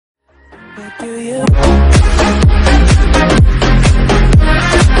But do you?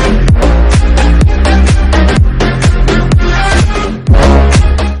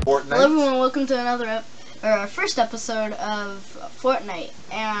 Fortnite. Hello everyone, welcome to our first episode of Fortnite,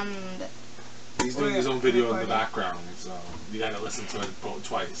 and he's doing his own video in the background, so you gotta listen to it both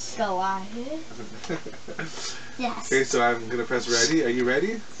twice. go live. Yes. Okay, so I'm gonna press ready. Are you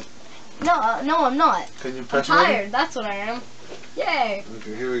ready? No, no, I'm not. Can you I'm press tired. ready? That's what I am. Yay!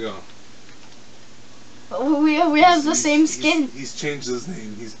 Okay, here we go. We have the same skin. He's changed his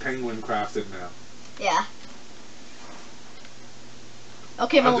name. He's Penguin Crafted now. Yeah.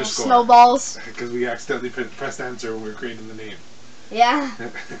 Okay, my little Underscore. snowballs. Because we accidentally pressed enter when we were creating the name. Yeah.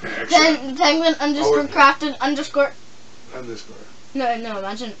 Penguin underscore crafted underscore. Underscore. No,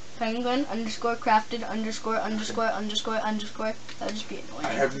 imagine penguin underscore crafted underscore. That would just be annoying. I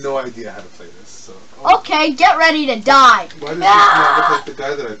have no idea how to play this, so. Okay, get ready to die. Why does this not look like the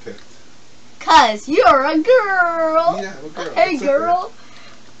guy that I picked? Cause you're a girl. Yeah, I'm a girl. Hey, It's girl. okay.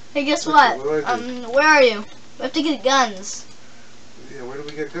 Hey, guess It's what? okay. What do I do? Where are you? We have to get guns. Yeah, where do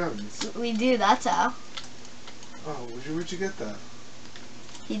we get guns? We do. That's how. Oh, where'd you get that?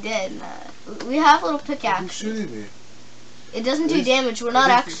 He did. We have a little Who's pickaxe. shooting me? It doesn't do Who's- damage. We're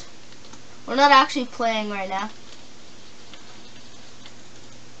not actually playing right now.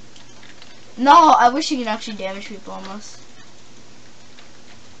 No, I wish you could actually damage people almost.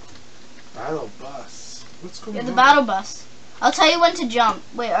 Battle bus. What's going You're on? the battle bus. I'll tell you when to jump.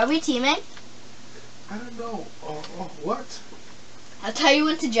 Wait, are we teaming? I don't know. Oh, what? I'll tell you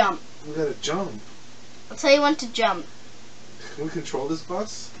when to jump. We gotta jump. I'll tell you when to jump. Can we control this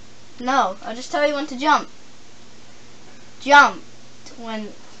bus? No, I'll just tell you when to jump. Jump.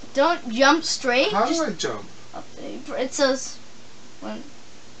 Don't jump straight. How just do I jump? It says when.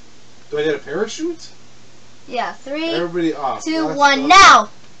 Do I get a parachute? Yeah, 3, Everybody off. 2, Last 1, off. now!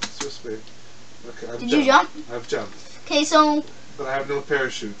 Swiss me. Okay, I've Did jumped. you jump? I've jumped. Okay, so But I have no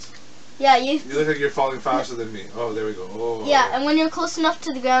parachute. yeah, you. You look like you're falling faster than me. Oh, there we go. Oh. Yeah, and when you're close enough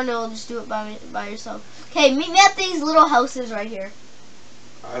to the ground, it'll just do it by yourself. Okay, meet me at these little houses right here.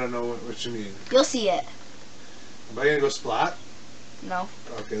 I don't know what you mean. You'll see it. Am I gonna go splat? No,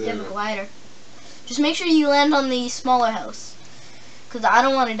 Okay, you there have we a go. glider. Just make sure you land on the smaller house, cause I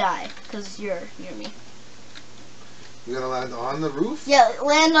don't want to die, cause you're near me. You gonna land on the roof? Yeah,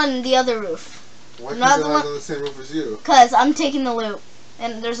 land on the other roof. Why can't Not I the land one- on the same roof as you? Cause I'm taking the loot,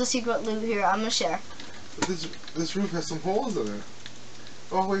 and there's a secret loot here. I'm gonna share. But this roof has some holes in it.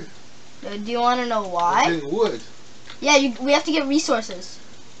 Oh wait. Do you want to know I'm why? getting wood. Yeah, we have to get resources.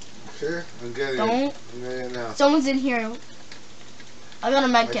 Okay, I'm getting Don't. it. I'm getting it now. Someone's in here. I got a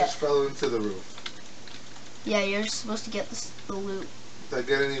med I kit. just fell into the roof. Yeah, you're supposed to get the loot. Did I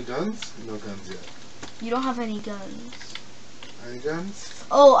get any guns? No guns yet. You don't have any guns. Any guns?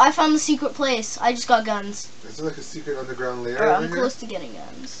 Oh, I found the secret place. I just got guns. Is there like a secret underground layer Or over I'm here? close to getting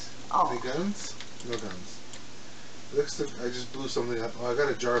guns. Oh. Any guns? No guns. Looks like I just blew something up. Oh, I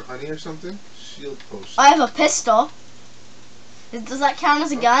got a jar of honey or something? Shield potion. I have a pistol. Does that count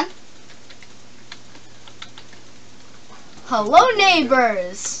as a gun? Hello,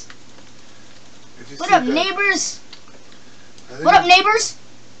 neighbors. If you What see up, that- neighbors? I think What up, neighbors?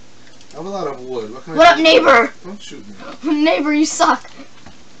 I have a lot of wood. What can What I up, do? neighbor? Don't shoot me. Neighbor, you suck.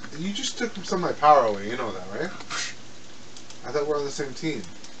 You just took some of my power away. You know that, right? I thought we're on the same team.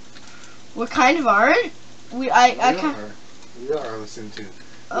 We kind of aren't. We We are on the same team.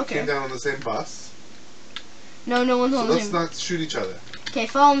 We Okay. came down on the same bus. No one's So on the let's same. not shoot each other. Okay,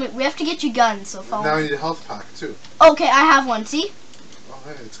 follow me. We have to get you guns, so follow Now I me. need a health pack too. Okay, I have one. See? Oh,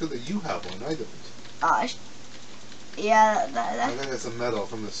 hey, it's good that you have one. I don't. Yeah. I think that's a medal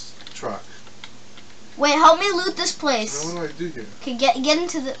from this truck. Wait, help me loot this Now place. what do I do here? Okay, get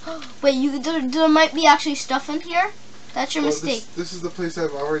into the. Wait, there might be actually stuff in here. That's your Well, mistake. This is the place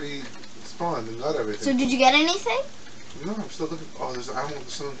I've already spawned and got everything. So did you get anything? No, I'm still looking. Oh, there's ammo.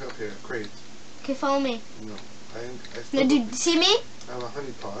 There's something up here. Great. Okay, follow me. No, I No, still dude, see me? I have a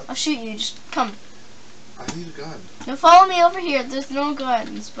honey pot. I'll shoot you. Just come. I need a gun. No, follow me over here. There's no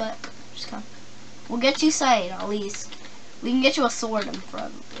guns, but just come. We'll get you sight at least. We can get you a sword,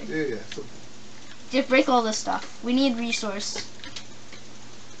 probably. Yeah. So, Just break all this stuff. We need resource.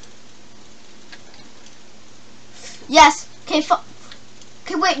 Yes. Okay.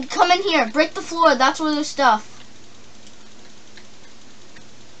 Okay. Wait. Come in here. Break the floor. That's where there's stuff.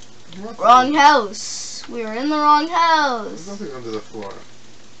 Wrong house. We were in the wrong There's house. nothing under the floor.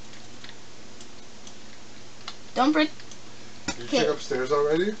 Don't break. Did you Okay. check upstairs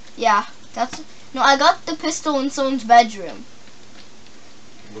already? Yeah. That's. No, I got the pistol in someone's bedroom.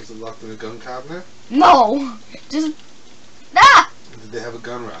 Was it locked in a gun cabinet? No. Just. Ah. Did they have a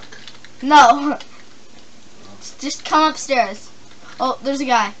gun rack? No. Just come upstairs. Oh, there's a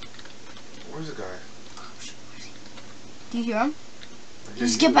guy. Where's the guy? Do you hear him? I hear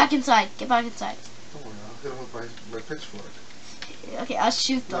Just you. get back inside. Get back inside. Don't worry, I'll hit him with my pitchfork. Okay, I'll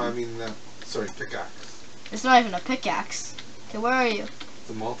shoot them. No, I mean, sorry, pickaxe. It's not even a pickaxe. Okay, where are you?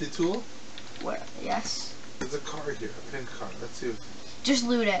 The multi-tool? Where? Yes. There's a car here, a pink car. Let's see if... Just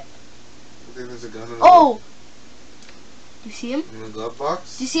loot it. I think there's a gun in the, Oh! Do you see him? in the glove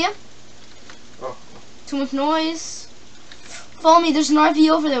box. Do you see him? Oh, Too much noise. Follow me, there's an RV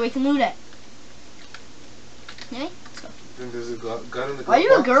over there. We can loot it. Okay? Let's go. I think there's a gun in the glove box. Why are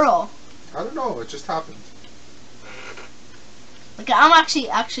you a girl? I don't know, it just happened. Like, I'm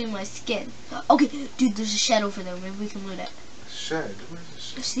actually my skin. Okay, dude, there's a shed over there. Maybe we can loot it. A shed? Where's the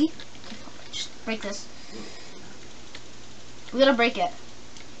shed? See? Okay, just break this. We gotta break it.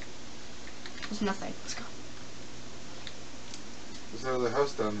 There's nothing. Let's go. There's another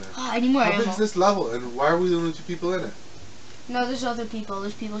house down there. Oh, I need more How big ammo. is this level, and why are we the only two people in it? No, there's other people.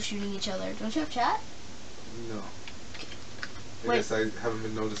 There's people shooting each other. Don't you have chat? No. I Wait. guess I haven't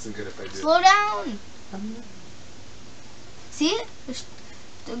been noticing it if I did. Slow down. See it?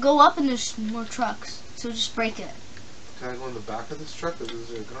 Go up and there's more trucks. So just break it. Can I go in the back of this truck? Is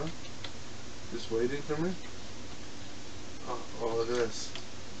there a gun? Just waiting for me? Oh, look at this.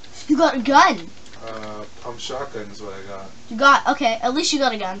 You got a gun. Pump shotgun is what I got. You got, okay, at least you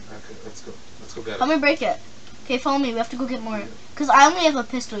got a gun. Okay, let's go. Let's go get Help it. me break it. Okay, follow me. We have to go get more. Yeah. Because I only have a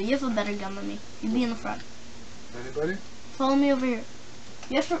pistol. You have a better gun than me. You be in the front. Anybody? Follow me over here.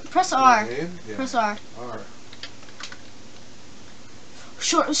 You have to press R. Aim? Yeah. Press R. R.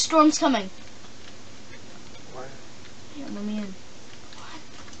 Storm's coming. Why? Yeah, let me in.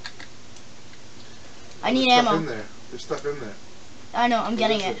 I need There's ammo. Stuff in there. There's stuff in there. I know, I'm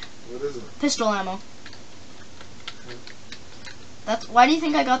getting it. What is it? Pistol ammo. That's why do you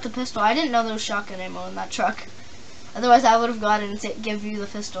think I got the pistol? I didn't know there was shotgun ammo in that truck. Otherwise, I would have gotten and give you the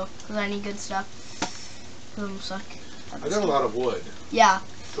pistol because I need good stuff. I'm suck. I got a lot of wood. Yeah.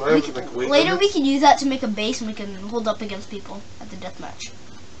 Do I have like weight Later, we limits? can use that to make a base and we can hold up against people at the deathmatch.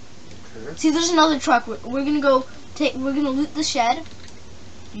 Okay. See, there's another truck. We're gonna go take. We're gonna loot the shed.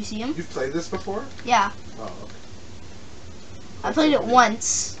 Do you see him? You've played this before? Yeah. Oh, okay. I played it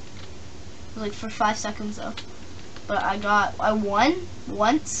once. Like for 5 seconds though. But I won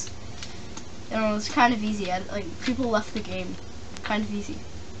once. And it was kind of easy. Like people left the game. Kind of easy.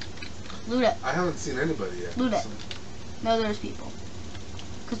 Loot it. I haven't seen anybody yet. Loot it. No, there's people.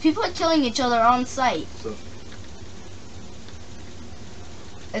 Because people are killing each other on site. So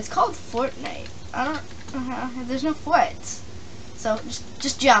It's called Fortnite. I don't. There's no forts. So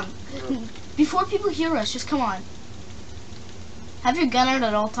just jump. Before people hear us, just come on. Have your gun out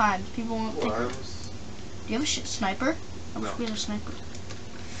at all times. People won't think. Do you have a sniper? I wish we had a sniper.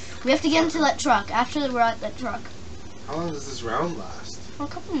 We have to get into that truck. After we're at that truck. How long does this round last? For a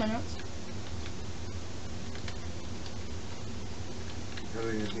couple minutes.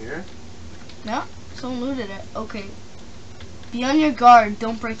 Anything in here? No? Someone looted it. Okay. Be on your guard.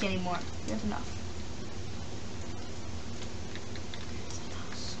 Don't break anymore. There's enough.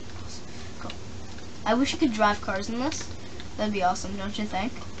 Go. I wish you could drive cars in this. That'd be awesome, don't you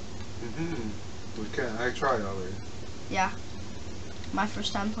think? Mm-hmm. We can. I tried already. Yeah. My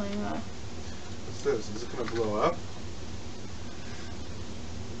first time playing that. What's this? Is it gonna blow up?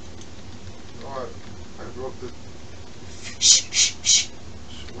 Oh, I broke the. Shh, shh, shh.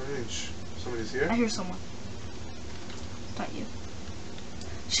 What do you mean? Somebody's here? I hear someone. It's not you.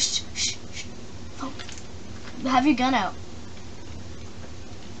 Shh, shh, shh, shh. Oh. Have your gun out.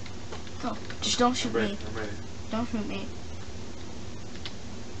 Go. Just don't shoot me. I'm ready. Don't shoot me.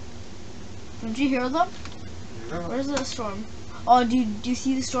 Don't you hear them? No. Where's the storm? Oh, do you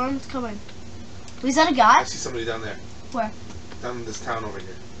see the storm? It's coming. Is that a guy? I see somebody down there. Where? Down in this town over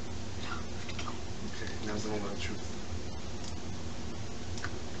here. Okay, now's the moment of truth.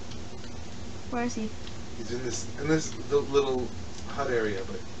 Where is he? He's in this little hut area,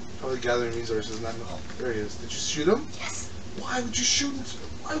 but probably gathering resources. Not know. There he is. Did you shoot him? Yes. Why would you shoot him?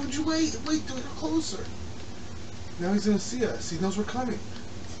 Why would you wait? Wait till you're closer. Now he's gonna see us. He knows we're coming.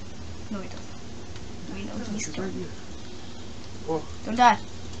 No, he doesn't. We know he's right coming. here. Oh, Don't die.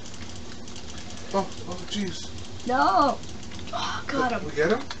 oh, jeez. No. Oh, got him. We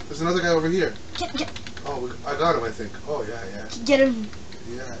get him? There's another guy over here. Get. Oh, I got him, I think. Oh, yeah. Get him.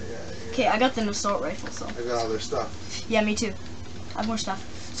 Yeah. Okay, I got the assault rifle, so. I got all their stuff. Yeah, me too. I have more stuff.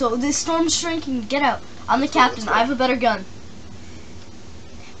 So this storm's shrinking. Get out. I'm the Let's go, captain. let's go. I have a better gun.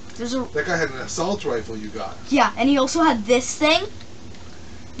 There's a. That guy had an assault rifle you got. Yeah, and he also had this thing.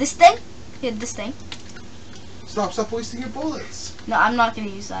 This thing. He had this thing. Stop wasting your bullets. No, I'm not gonna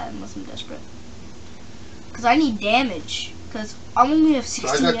use that unless I'm desperate. Cause I need damage. Cause I only have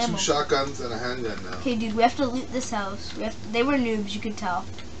 16 So I got ammo. 2 shotguns and a handgun now. Okay, dude, we have to loot this house. They were noobs, you could tell.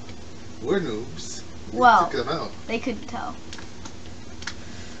 We're noobs. Well, took them out. They couldn't tell.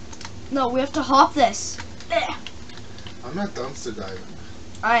 No, we have to hop this. There. I'm not dumpster diving.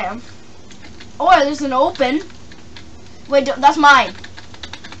 I am. Oh, there's an open. Wait, that's mine.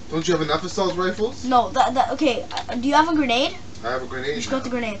 Don't you have enough assault rifles? No, okay. Do you have a grenade? I have a grenade. You just got the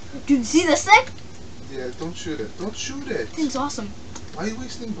grenade. Dude, see this thing? Yeah, don't shoot it. Don't shoot it. This thing's awesome. Why are you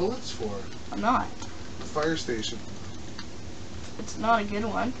wasting bullets for? I'm not. The fire station. It's not a good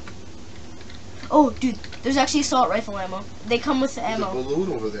one. Oh, dude, there's actually assault rifle ammo. They come with the ammo. There's a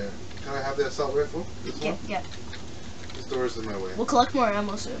balloon over there. Can I have the assault rifle? This one? Yeah. This door's in my way. We'll collect more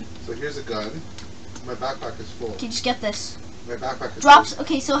ammo soon. So here's a gun. My backpack is full. Okay, just get this. My backpack is Drops. full.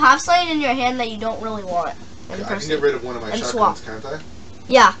 Okay, so have something in your hand that you don't really want. Okay, I can get rid of one of my and shotguns, swap. can't I?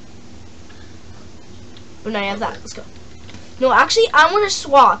 Yeah. Oh, no, you have that. Let's go. No, actually, I want to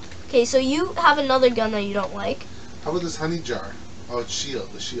swap. Okay, so you have another gun that you don't like. How about this honey jar? Oh, it's shield.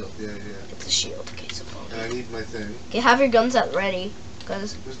 The shield. Yeah. It's a shield. Okay, so. And I need my thing. Okay, have your guns at ready,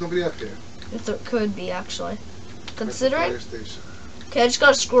 because There's nobody up here. it could be actually. Fire Considering. station. Okay, I just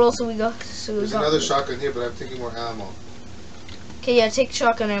got a scroll, so we go. So There's another shotgun here, but I'm taking more ammo. Okay, yeah, take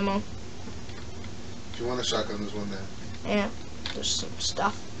shotgun ammo. If you want a shotgun, there's one there. Yeah, there's some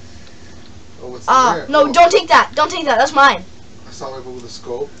stuff. Oh, what's there? No, Oh, don't take that. Don't take that. That's mine. assault rifle with a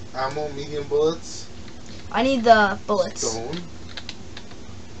scope. Ammo, medium bullets. I need the bullets. Stone.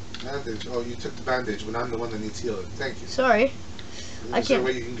 Bandage. Oh, you took the bandage, but I'm the one that needs healing. Thank you. Sorry. Is I there a can't.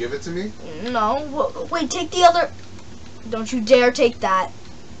 way you can give it to me? No. Wait, take the other. Don't you dare take that.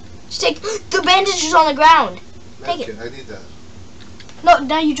 Just take the bandage is on the ground. Take it. Medkit, I need that. No,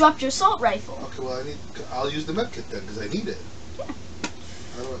 now you dropped your assault rifle. Okay, well I'll use the medkit then, because I need it. Yeah.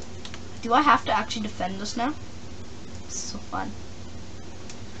 How do I? Do I have to actually defend this now? It's so fun.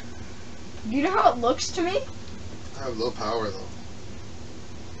 Do you know how it looks to me? I have low power though.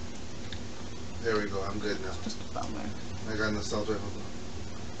 There we go, I'm good now. Just a bummer. I got an assault rifle.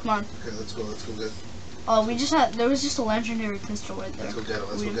 Come on. Okay, let's go get Oh, there was just a legendary pistol right there. Let's go get it,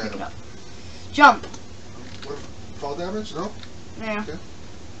 let's We go didn't get pick it. it up. Jump. What, fall damage? No? Yeah. Okay.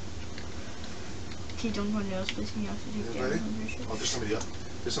 Okay, don't go near us, please. You have to take You ready? damage. Oh, there's somebody up.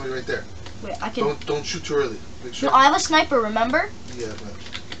 There's somebody right there. Wait, I can. Don't shoot too early. Make sure. No, I have a sniper, remember? Yeah,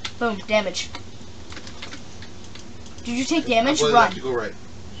 but Boom, damage. Did you take damage? I'm going Run. left, you go right.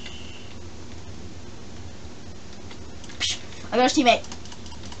 I got his teammate.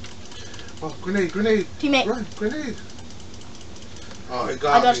 Oh, grenade! Teammate. Run, grenade! Oh, he I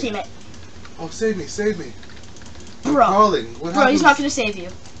got got his me. teammate. Oh, save me! I'm Bro. calling. What Bro, happens? he's not gonna save you.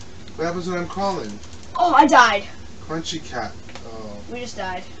 What happens when I'm calling? Oh, I died. Crunchy cat. Oh, We just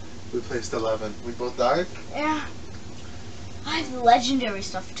died. we placed 11. We both died. Yeah. I have legendary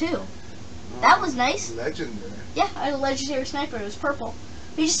stuff too. That was nice. Legendary. Yeah, I had a legendary sniper. It was purple.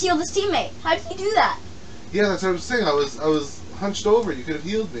 He just healed his teammate. How did he do that? Yeah, that's what I was saying. I was hunched over. You could have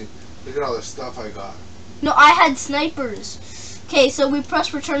healed me. Look at all the stuff I got. No, I had snipers. Okay, so we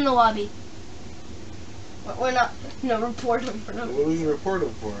press return to lobby. We're not. No, report him for What nothing. are we gonna report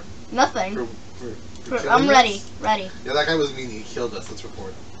him for? Nothing. For killing I'm us? ready. Ready. Yeah, that guy was mean. He killed us. Let's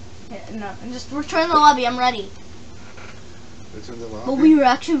report him. Yeah, no, just return the lobby. I'm ready. Return the lobby. But we were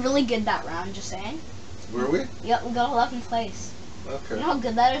actually really good that round. Just saying. Were we? Yep, we got 11th place. Okay. You know how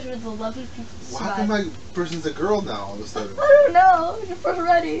good that is with 11 people to Well, how survive? come my person's a girl now all of a sudden? I don't know. You're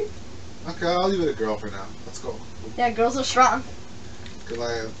ready. Okay, I'll leave it a girl for now. Let's go. Yeah, girls are strong.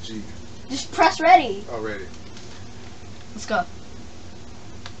 Goliath G. Just press ready. Already. Let's go.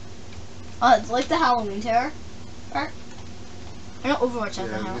 Oh, it's like the Halloween terror. I know Overwatch has Yeah, the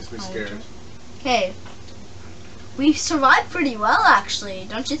it Halloween makes me terror. scared. Okay. We survived pretty well, actually,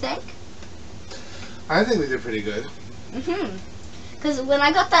 don't you think? I think we did pretty good. Because when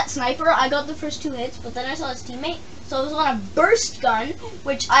I got that sniper, I got the first 2 hits, but then I saw his teammate, so I was on a burst gun,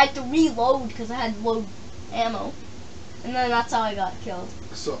 which I had to reload because I had low ammo. And then that's how I got killed.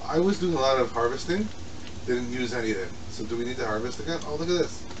 So I was doing a lot of harvesting. Didn't use anything. So do we need to harvest again? Oh, look at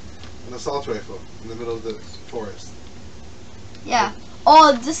this. An assault rifle in the middle of the forest. Yeah.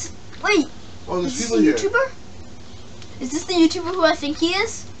 Oh, this... Wait. Oh, Is there's this people the here. YouTuber? Is this the YouTuber who I think he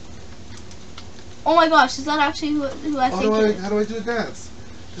is? Oh my gosh, is that actually who I think he is? How do I do a dance?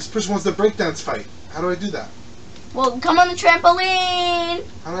 This person wants the breakdance fight. How do I do that? Well, come on the trampoline!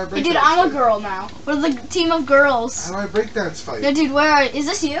 How do I break Hey dude, dance I'm a fight? girl now. We're the team of girls. How do I breakdance fight? No dude, where are... Is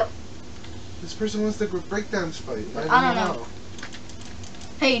this you? This person wants the breakdance fight. I don't know.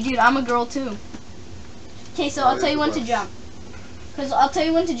 Hey dude, I'm a girl too. Okay, so I'll tell you when to jump. I'll tell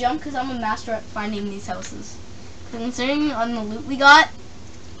you when to jump because I'm a master at finding these houses. Considering on the loot we got,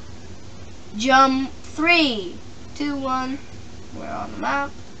 jump 3, 2, 1. We're on the map.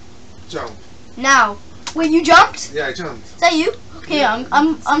 Jump. Now, wait, you jumped? Yeah, I jumped. Is that you? Okay, yeah,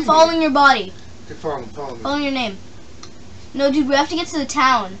 I'm following your body. Okay, follow me. Following your name. No, dude, we have to get to the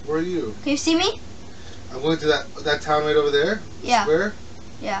town. Where are you? Can you see me? I'm going to that town right over there. Yeah. Square.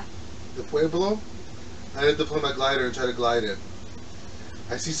 Yeah. The Pueblo. I had to deploy my glider and try to glide in.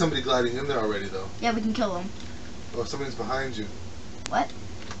 I see somebody gliding in there already, though. Yeah, we can kill them. Oh, somebody's behind you. What?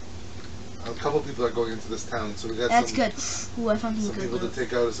 A couple people are going into this town, so we got That's good. Ooh, I found some good people loot. to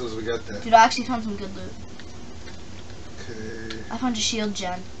take out as soon as we get there. Dude, I actually found some good loot. Okay. I found a shield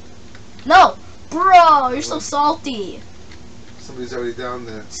gen. No! Bro, you're so salty. Somebody's already down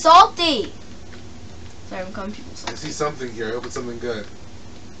there. Salty! Sorry, I'm calling people salty. I see something here. I hope it's something good.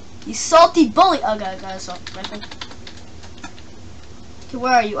 You salty bully! Oh, got a assault rifle. Okay,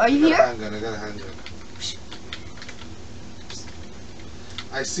 where are you? Are you here? I got a handgun.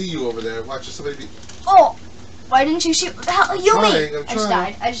 I see you over there. Watch, there's somebody be... Oh! Why didn't you shoot? You me! I'm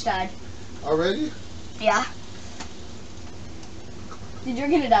I just died. Already? Yeah. Dude, you're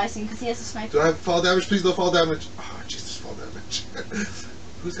gonna die soon because he has a sniper. Do I have fall damage? Please no fall damage. Oh, Jesus, fall damage.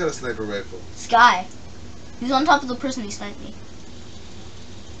 Who's got a sniper rifle? This guy. He's on top of the person who sniped me.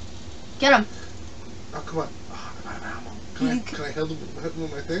 Get him. Oh, come on. Oh, I'm out of ammo. Can I hit him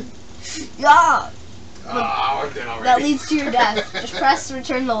with my thing? Yeah! Oh, I'm dead already. That leads to your death. Just press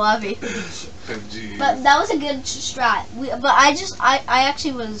return to lobby. Jeez. But that was a good strat. I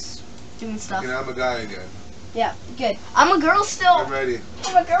actually was doing stuff. Okay, now I'm a guy again. Yeah, good. I'm a girl still. I'm ready.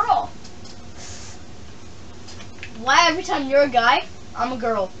 I'm a girl. Why every time you're a guy, I'm a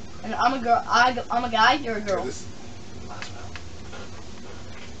girl, and I'm a girl. I'm a guy. You're a girl. Okay, last round.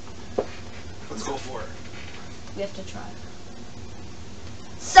 Let's go for it. We have to try.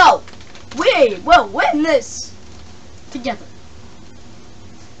 So, we will win this together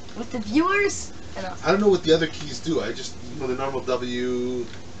with the viewers and us. I don't know what the other keys do. I just, the normal W.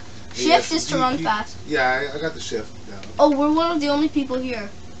 Shift is to run fast. Yeah, I got the shift now. Oh, we're one of the only people here.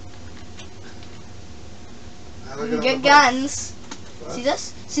 How do I We can get on get the bus? guns. What? See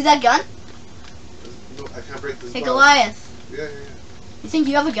this? See that gun? No, I can't break this. Hey, box. Goliath. Yeah. You think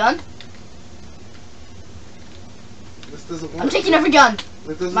you have a gun? This doesn't work. I'm taking every gun.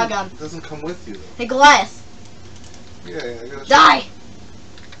 It doesn't, My gun. It doesn't come with you, though. Hey, Goliath. Yeah, I got a Die!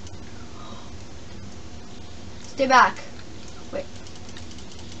 Stay back. Wait.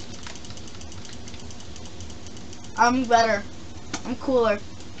 I'm better. I'm cooler.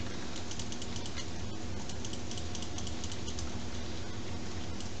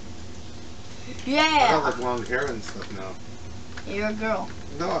 I got Yeah! like long hair and stuff now. You're a girl.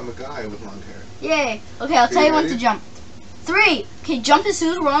 No, I'm a guy with long hair. Yay! Okay, I'll tell you when ready? to jump. 3! Okay, jump as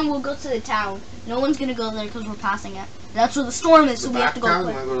soon as we're on, we'll go to the town. No one's gonna go there because we're passing it. That's where the storm is, so we have to go town?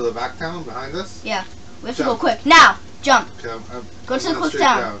 quick. You want to go to the back town behind us? Yeah, we have to Jump. go quick. Now! Jump! Okay, Go to the going quick straight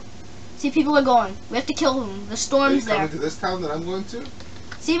town. down. See, people are going. We have to kill them. The Are you storm's coming there. to this town that I'm going to?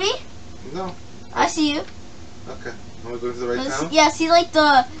 See me? No. I see you. Okay. Am I going to the right town? Yeah, see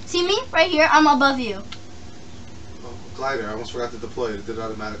see me? Right here? I'm above you. Oh, glider. I almost forgot to deploy it. It did it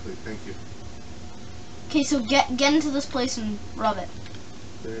automatically. Thank you. Okay, so get into this place and rub it.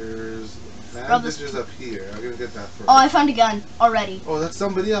 There's Rub this- bandages up here. I'm going to get that first. Oh, I found a gun already. Oh, that's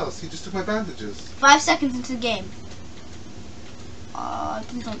somebody else. He just took my bandages. 5 seconds into the game.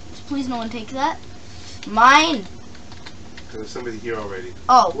 Please no one take that. Mine. Okay, there's somebody here already.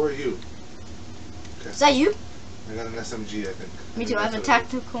 Oh, Who are you? Okay. is that you? I got an SMG, I think. Me too. I have a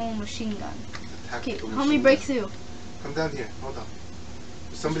tactical machine gun. Okay, Tactical help me machine break gun. through. Come down here. Hold on.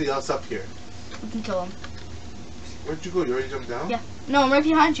 There's somebody else up here. We can kill him. Where'd you go? You already jumped down? Yeah. No, I'm right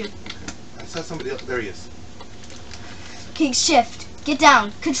behind you. I saw somebody else. There he is. Okay, shift. Get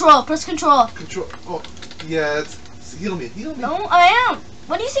down. Control. Press control. Control. Oh, yeah. Heal me. Heal me. No, I am.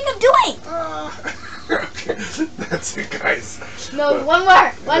 What do you think I'm doing? Okay. That's it, guys. No, But- one more.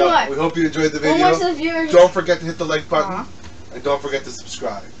 One No, more. We hope you enjoyed the One video. more to the viewers. Don't forget to hit the like button. Aw. And don't forget to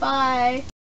subscribe. Bye.